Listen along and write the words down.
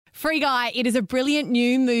Free Guy, it is a brilliant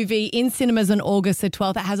new movie in cinemas on August the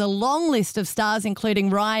 12th. It has a long list of stars,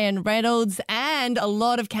 including Ryan Reynolds and a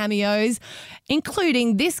lot of cameos,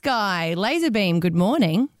 including this guy, LazarBeam. Good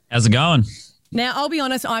morning. How's it going? Now, I'll be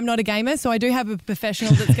honest, I'm not a gamer, so I do have a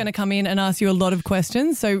professional that's going to come in and ask you a lot of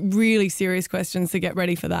questions, so really serious questions, so get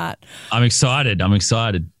ready for that. I'm excited.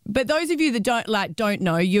 But those of you that don't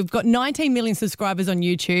know, you've got 19 million subscribers on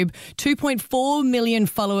YouTube, 2.4 million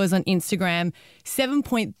followers on Instagram,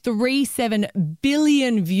 7.37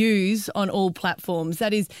 billion views on all platforms.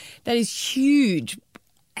 That is huge.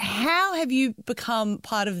 How have you become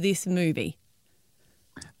part of this movie?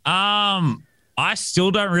 I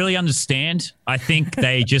still don't really understand. I think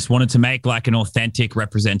they just wanted to make like an authentic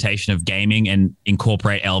representation of gaming and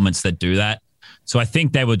incorporate elements that do that. So I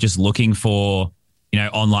think they were just looking for,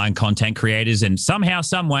 online content creators, and somehow,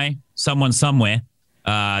 some way, someone somewhere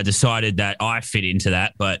decided that I fit into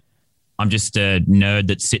that. But I'm just a nerd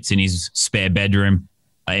that sits in his spare bedroom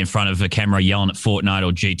in front of a camera yelling at Fortnite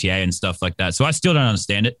or GTA and stuff like that. So I still don't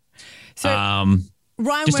understand it. So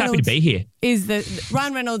Ryan just Reynolds happy to be here.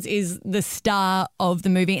 Ryan Reynolds is the star of the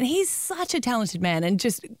movie, and he's such a talented man and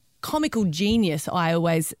just comical genius, I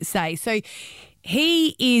always say. So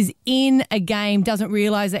he is in a game, doesn't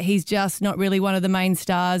realise that he's just not really one of the main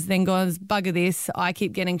stars, then goes, bugger this, I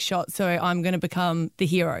keep getting shot, so I'm going to become the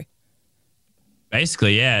hero.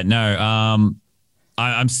 Basically, yeah. No,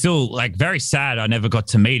 I'm still very sad I never got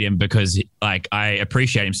to meet him because I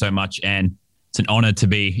appreciate him so much and it's an honour to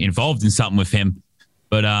be involved in something with him.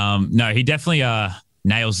 But no, he definitely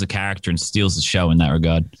nails the character and steals the show in that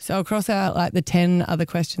regard. So I'll cross out the 10 other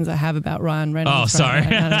questions I have about Ryan Reynolds. Oh, sorry.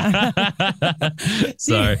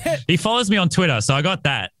 So he follows me on Twitter, so I got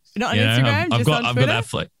that. Not on Instagram, I've got that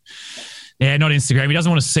flick. Yeah, not Instagram. He doesn't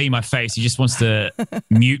want to see my face. He just wants to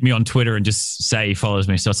mute me on Twitter and just say he follows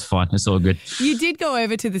me. So it's fine. It's all good. You did go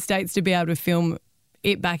over to the States to be able to film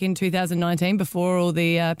it back in 2019 before all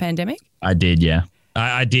the pandemic? I did, yeah.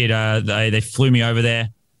 I did. They flew me over there.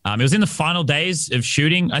 It was in the final days of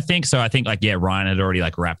shooting, I think. So I think Ryan had already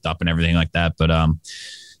wrapped up and everything like that. But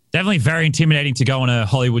definitely very intimidating to go on a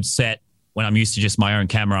Hollywood set when I'm used to just my own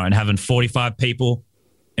camera and having 45 people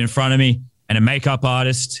in front of me and a makeup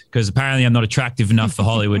artist, because apparently I'm not attractive enough for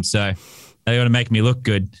Hollywood. So they got to make me look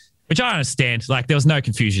good, which I understand. There was no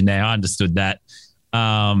confusion there. I understood that.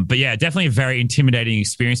 But yeah, definitely a very intimidating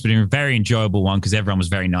experience, but a very enjoyable one because everyone was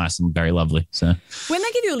very nice and very lovely. So when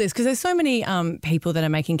they give you a list, because there's so many people that are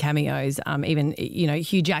making cameos, even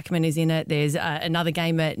Hugh Jackman is in it. There's another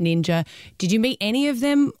gamer, Ninja. Did you meet any of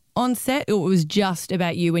them on set, or it was just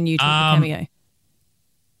about you when you took the cameo?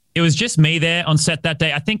 It was just me there on set that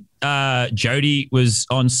day. I think Jodie was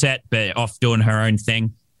on set, but off doing her own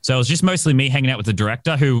thing. So it was just mostly me hanging out with the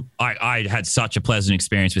director, who I had such a pleasant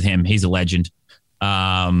experience with him. He's a legend.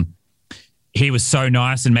 He was so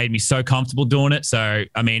nice and made me so comfortable doing it. So,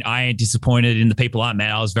 I ain't disappointed in the people I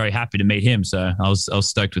met. I was very happy to meet him. So I was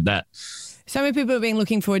stoked with that. So many people have been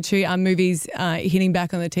looking forward to movies hitting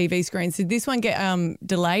back on the TV screens. Did this one get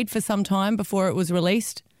delayed for some time before it was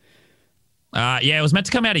released? Yeah, it was meant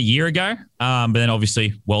to come out a year ago, but then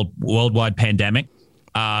obviously worldwide pandemic.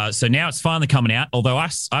 So now it's finally coming out, although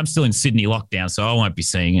I'm still in Sydney lockdown, so I won't be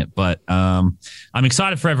seeing it. But I'm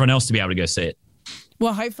excited for everyone else to be able to go see it.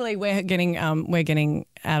 Well, hopefully we're getting out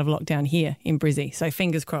of lockdown here in Brizzy, so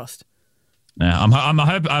fingers crossed. Yeah,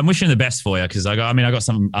 I'm wishing the best for you because I got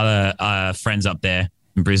some other friends up there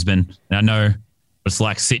in Brisbane, and I know what it's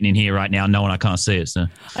like sitting in here right now knowing I can't see it. So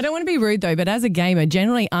I don't want to be rude though, but as a gamer,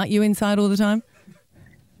 generally aren't you inside all the time?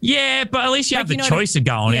 Yeah, but at least you have the choice of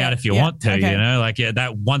going out if you want to. Okay.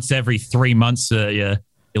 That once every 3 months you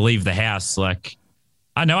leave the house.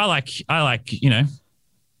 I know I like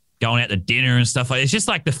going out to dinner and stuff it's just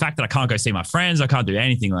the fact that I can't go see my friends. I can't do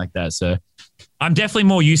anything like that. So I'm definitely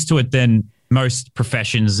more used to it than most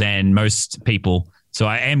professions and most people. So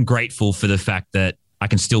I am grateful for the fact that I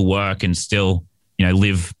can still work and still,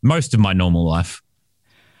 live most of my normal life.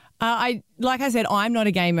 Like I said, I'm not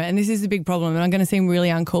a gamer, and this is a big problem, and I'm going to seem really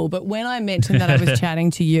uncool, but when I mentioned that I was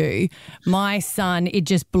chatting to you, my son, it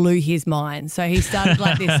just blew his mind. So he started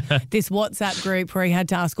this WhatsApp group where he had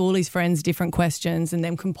to ask all his friends different questions and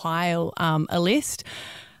then compile a list.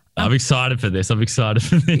 I'm excited for this.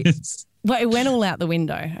 Well, it went all out the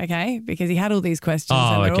window, okay, because he had all these questions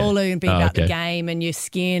and they're all going to be about the game and your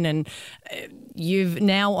skin, and you've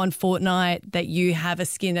now on Fortnite that you have a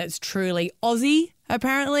skin that's truly Aussie,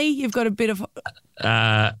 apparently. You've got a bit of...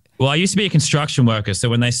 Well, I used to be a construction worker, so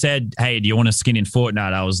when they said, hey, do you want a skin in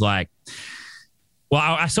Fortnite, I was like, well,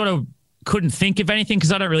 I sort of couldn't think of anything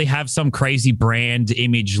because I don't really have some crazy brand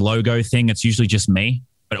image logo thing. It's usually just me.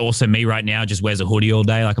 but also me right now just wears a hoodie all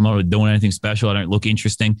day. Like I'm not really doing anything special. I don't look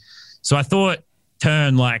interesting. So I thought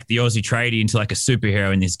turn like the Aussie tradie into like a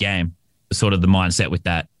superhero in this game. Sort of the mindset with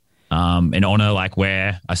that, and honor like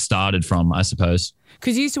where I started from, I suppose.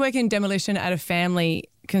 Because you used to work in demolition at a family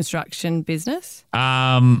construction business?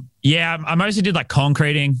 Yeah, I mostly did like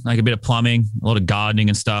concreting, like a bit of plumbing, a lot of gardening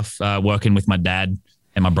and stuff, working with my dad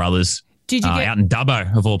and my brothers. Did you get out in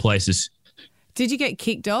Dubbo, of all places? Did you get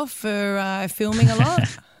kicked off for filming a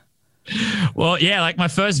lot? Well, yeah, like my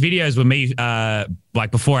first videos were me, like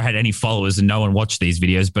before I had any followers and no one watched these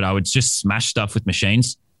videos, but I would just smash stuff with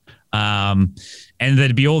machines. And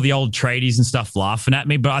there'd be all the old tradies and stuff laughing at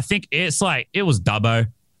me. But I think it's like, it was Dubbo.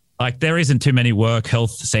 Like there isn't too many work,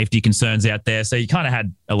 health, safety concerns out there. So you kind of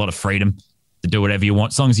had a lot of freedom to do whatever you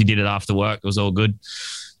want. As long as you did it after work, it was all good.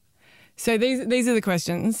 So these are the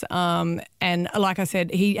questions. And like I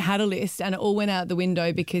said, he had a list and it all went out the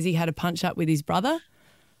window because he had a punch up with his brother.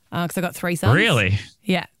 Because I got 3 sons. Really?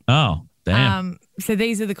 Yeah. Oh, damn. So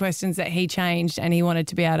these are the questions that he changed and he wanted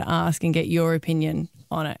to be able to ask and get your opinion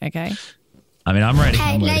on it, okay? I mean, I'm ready.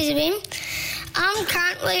 Hey, LazarBeam. I'm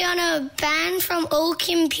currently on a ban from all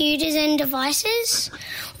computers and devices.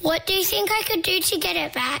 What do you think I could do to get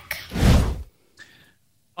it back?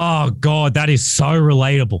 Oh, God, that is so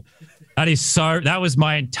relatable. That was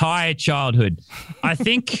my entire childhood. I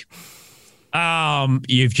think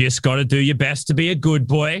you've just got to do your best to be a good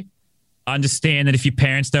boy. Understand that if your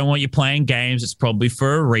parents don't want you playing games, it's probably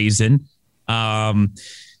for a reason.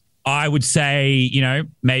 I would say,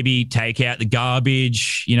 maybe take out the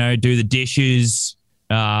garbage, do the dishes,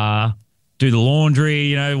 do the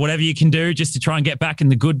laundry, whatever you can do just to try and get back in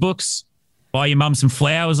the good books. Buy your mum some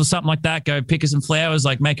flowers or something like that. Go pick her some flowers,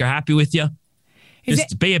 like make her happy with you.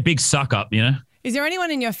 Just be a big suck up, Is there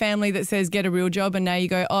anyone in your family that says get a real job and now you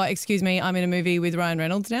go, oh, excuse me, I'm in a movie with Ryan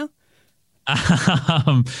Reynolds now?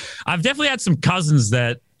 I've definitely had some cousins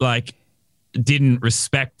that like didn't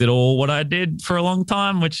respect at all what I did for a long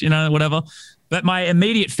time, which, whatever. But my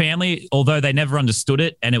immediate family, although they never understood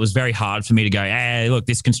it, and it was very hard for me to go, hey, look,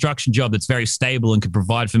 this construction job that's very stable and could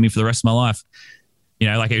provide for me for the rest of my life.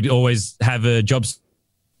 Like I would always have a job.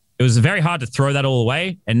 It was very hard to throw that all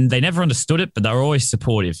away, and they never understood it, but they were always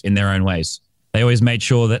supportive in their own ways. They always made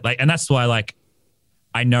sure that and that's why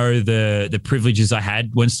I know the privileges I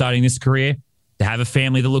had when starting this career. To have a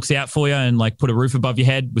family that looks out for you and put a roof above your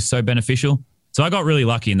head was so beneficial. So I got really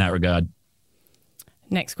lucky in that regard.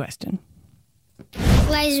 Next question.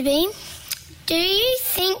 LazarBeam, do you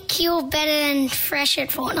think you're better than Fresh at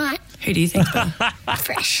Fortnite? Who do you think?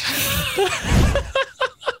 Fresh.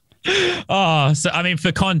 Oh, so I mean,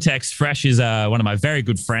 for context, Fresh is one of my very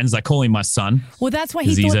good friends. I call him my son. Well, that's why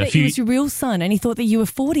he thought that he was your real son, and he thought that you were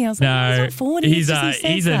 40. I was like, no, he's not 40.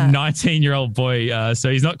 He's a 19-year-old boy,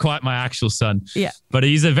 so he's not quite my actual son. Yeah, but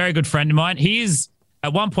he's a very good friend of mine. He is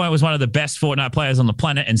at one point was one of the best Fortnite players on the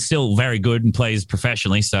planet, and still very good and plays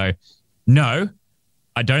professionally. So, no,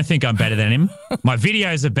 I don't think I'm better than him. My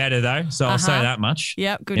videos are better though, so I'll say that much.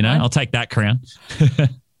 Yep, good. I'll take that crown.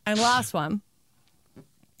 And last one.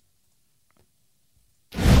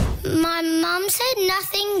 My mum said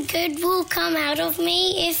nothing good will come out of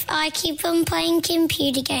me if I keep on playing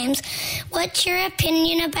computer games. What's your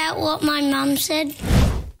opinion about what my mum said?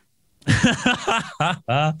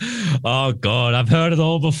 Oh, God, I've heard it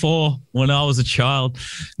all before when I was a child.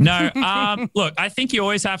 No, look, I think you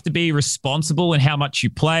always have to be responsible in how much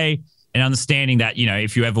you play and understanding that,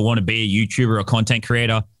 if you ever want to be a YouTuber or content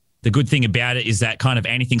creator, the good thing about it is that kind of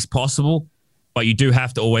anything's possible. But you do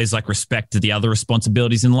have to always respect the other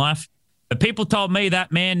responsibilities in life. But people told me that,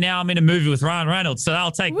 man, now I'm in a movie with Ryan Reynolds, so I'll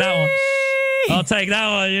take that one. I'll take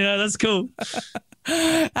that one. That's cool.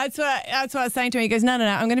 That's what I was saying to him. He goes, no,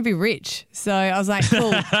 I'm going to be rich. So I was like,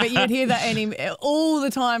 cool. But you'd hear that all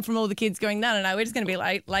the time from all the kids going, no, we're just going to be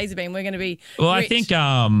like LazarBeam. We're going to be Well, rich. I think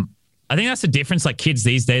that's the difference. Kids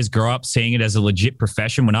these days grow up seeing it as a legit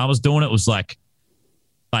profession. When I was doing it, it was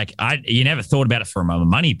you never thought about it from a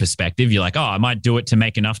money perspective. You're like, oh, I might do it to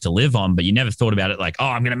make enough to live on, but you never thought about it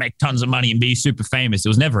I'm going to make tons of money and be super famous. It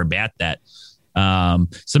was never about that.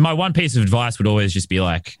 So my one piece of advice would always just be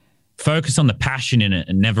focus on the passion in it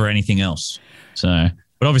and never anything else. So,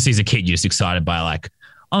 but obviously as a kid, you're just excited by I'm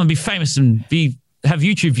going to be famous and have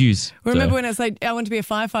YouTube views. Remember when it's I want to be a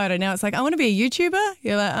firefighter? Now it's I want to be a YouTuber?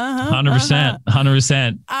 You're like, 100%.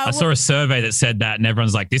 100%. I saw a survey that said that and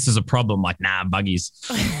everyone's like, this is a problem. Nah, buggies.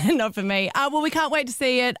 Not for me. Well, we can't wait to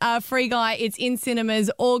see it. Free Guy, it's in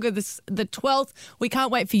cinemas August the 12th. We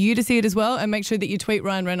can't wait for you to see it as well, and make sure that you tweet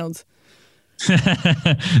Ryan Reynolds.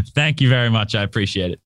 Thank you very much. I appreciate it.